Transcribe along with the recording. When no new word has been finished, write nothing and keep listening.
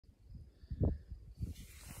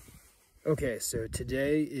Okay, so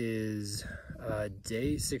today is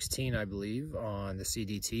day 16, I believe, on the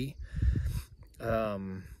CDT. I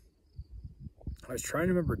was trying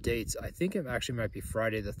to remember dates. I think it actually might be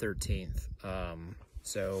Friday the 13th.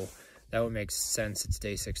 So that would make sense. It's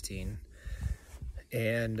day 16.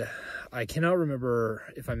 And I cannot remember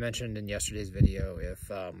if I mentioned in yesterday's video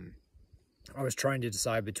if I was trying to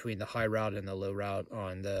decide between the high route and the low route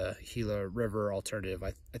on the Gila River alternative.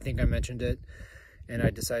 I think I mentioned it. And I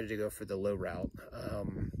decided to go for the low route.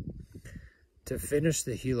 To finish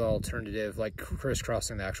the Gila alternative, like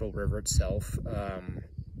crisscrossing the actual river itself,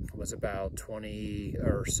 was about 20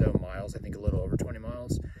 or so miles, I think a little over 20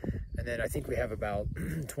 miles. And then I think we have about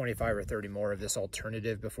 25 or 30 more of this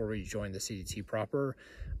alternative before we join the CDT proper.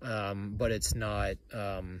 But it's not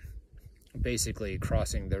basically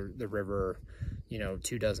crossing the river,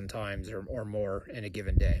 24 times or more in a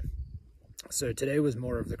given day. So today was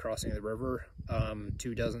more of the crossing of the river,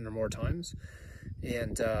 24 or more times.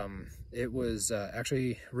 And it was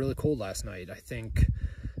actually really cold last night. I think,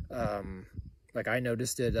 like I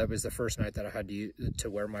noticed it, that was the first night that I had to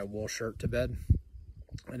wear my wool shirt to bed.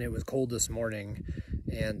 And it was cold this morning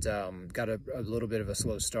and got a little bit of a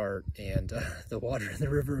slow start. And the water in the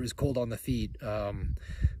river was cold on the feet,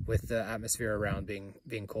 with the atmosphere around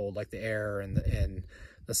being cold, like the air and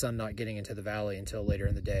the sun not getting into the valley until later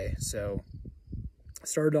in the day. So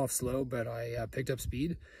started off slow, but I picked up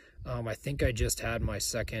speed. I think I just had my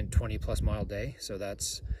second 20+ mile day, so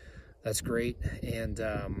that's great. And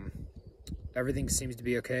everything seems to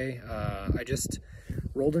be okay. I just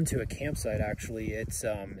rolled into a campsite. Actually, it's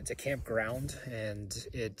a campground, and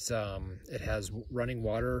it has running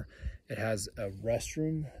water, it has a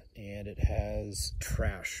restroom, and it has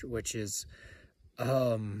trash, which is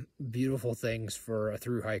beautiful things for a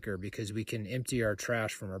thru hiker, because we can empty our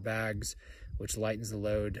trash from our bags, which lightens the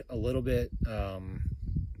load a little bit.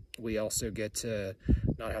 We also get to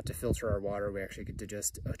not have to filter our water. We actually get to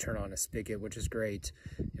just turn on a spigot, which is great.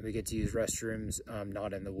 And we get to use restrooms,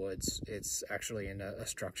 not in the woods. It's actually in a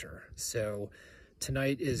structure. So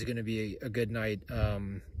tonight is going to be a good night.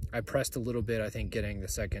 I pressed a little bit, I think, getting the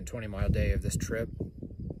second 20-mile day of this trip.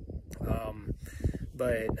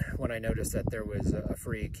 But when I noticed that there was a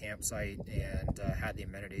free campsite and had the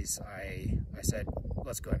amenities, I said,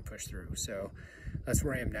 let's go ahead and push through. So that's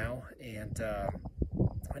where I am now. And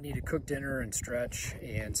I need to cook dinner and stretch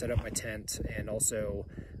and set up my tent. And also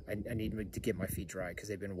I need to get my feet dry because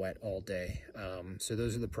they've been wet all day. So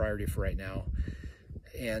those are the priority for right now.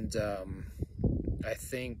 And I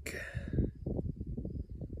think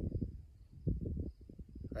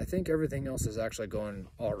everything else is actually going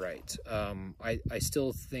all right. I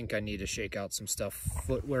still think I need to shake out some stuff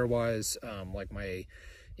footwear wise, like my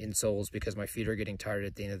insoles, because my feet are getting tired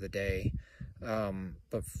at the end of the day.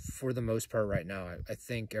 But for the most part right now, I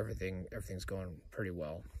think everything's going pretty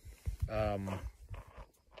well.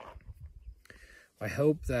 I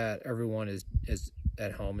hope that everyone is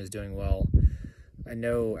at home is doing well. I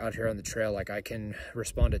know out here on the trail, like I can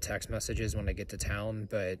respond to text messages when I get to town,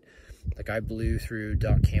 but like I blew through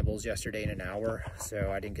Doc Campbell's yesterday in an hour,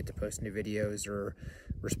 so I didn't get to post any videos or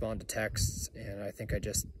respond to texts. And I think I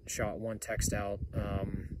just shot one text out,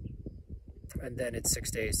 and then it's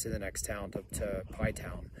 6 days to the next town, to Pie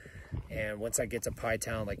Town. And once I get to Pie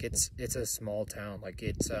Town, like it's a small town, like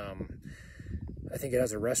it's I think it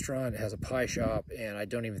has a restaurant, it has a pie shop, and I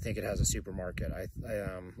don't even think it has a supermarket.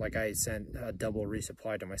 I sent a double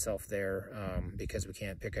resupply to myself there, because we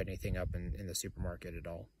can't pick anything up in the supermarket at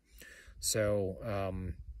all. So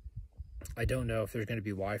I don't know if there's going to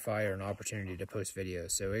be Wi-Fi or an opportunity to post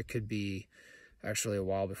videos. So it could be actually a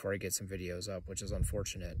while before I get some videos up, which is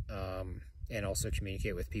unfortunate. And also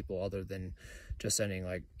communicate with people other than just sending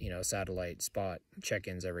satellite spot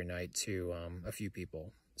check-ins every night to a few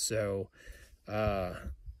people. So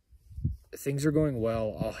things are going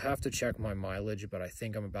well. I'll have to check my mileage, but I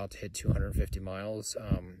think I'm about to hit 250 miles.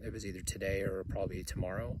 It was either today or probably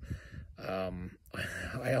tomorrow.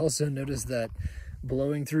 I also noticed that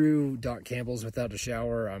blowing through Doc Campbell's without a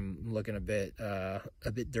shower, I'm looking a bit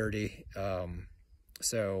dirty.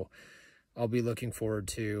 So I'll be looking forward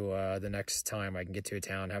to the next time I can get to a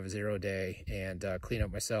town, have a 0 day, and clean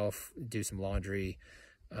up myself, do some laundry,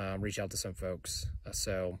 reach out to some folks.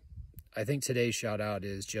 So I think today's shout out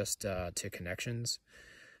is just to connections.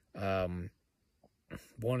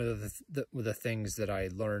 One of the things that I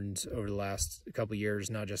learned over the last couple of years,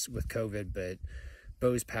 not just with COVID, but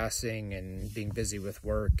Bo's passing and being busy with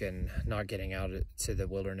work and not getting out to the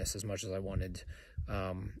wilderness as much as I wanted,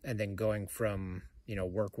 and then going from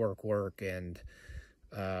work and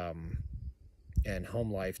and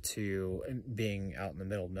home life to being out in the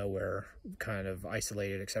middle of nowhere, kind of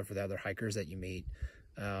isolated except for the other hikers that you meet.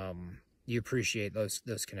 You appreciate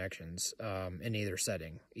those connections in either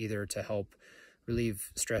setting, either to help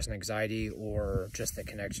relieve stress and anxiety, or just the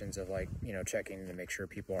connections of, like, you know, checking to make sure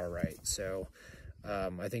people are right. So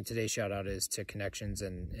I think today's shout out is to connections,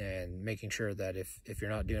 and making sure that if you're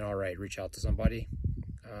not doing all right, reach out to somebody,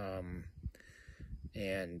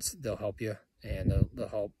 and they'll help you, and they'll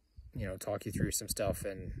help, you know, talk you through some stuff,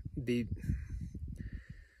 and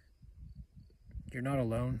you're not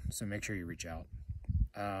alone, so make sure you reach out.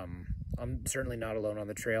 I'm certainly not alone on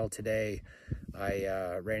the trail. Today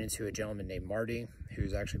I ran into a gentleman named Marty,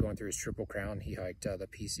 who's actually going through his Triple Crown. He hiked the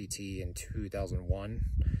PCT in 2001,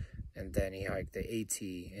 and then he hiked the AT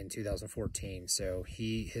in 2014. So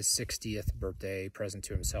his 60th birthday present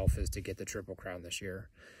to himself is to get the Triple Crown this year.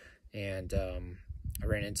 And I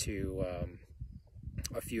ran into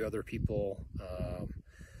a few other people,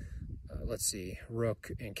 let's see,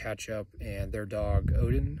 Rook and Catchup and their dog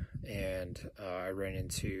Odin, and I ran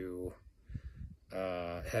into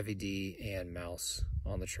Heavy D and Mouse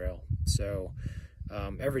on the trail. So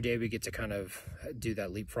every day we get to kind of do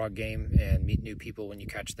that leapfrog game and meet new people when you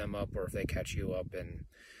catch them up, or if they catch you up. And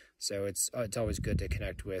so it's always good to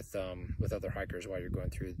connect with other hikers while you're going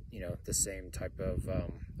through, you know, the same type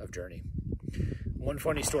of journey. One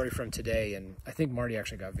funny story from today, and I think Marty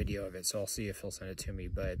actually got video of it, so I'll see if he'll send it to me,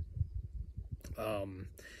 but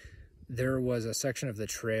there was a section of the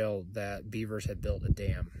trail that beavers had built a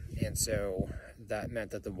dam, and so that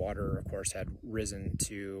meant that the water, of course, had risen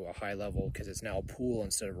to a high level because it's now a pool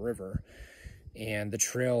instead of a river, and the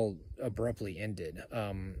trail abruptly ended.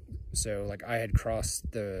 So like I had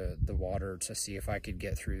crossed the water to see if I could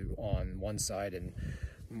get through on one side, and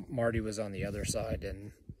Marty was on the other side,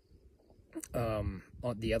 and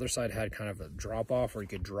on the other side had kind of a drop off where you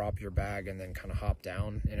could drop your bag and then kind of hop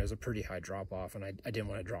down, and it was a pretty high drop off, and I didn't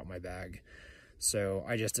want to drop my bag, so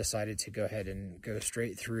I just decided to go ahead and go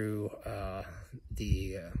straight through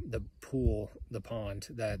the pond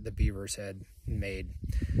that the beavers had made.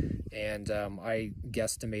 And I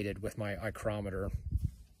guesstimated with my micrometer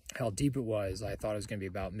how deep it was. I thought it was going to be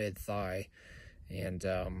about mid-thigh, and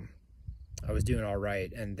I was doing all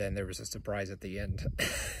right, and then there was a surprise at the end.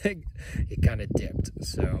 It kind of dipped,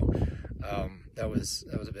 so that was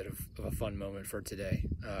a bit of a fun moment for today.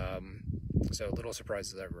 So little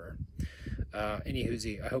surprises everywhere.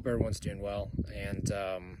 Anywhoosie, I hope everyone's doing well, and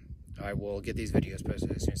I will get these videos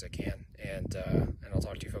posted as soon as I can, and I'll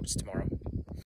talk to you folks tomorrow.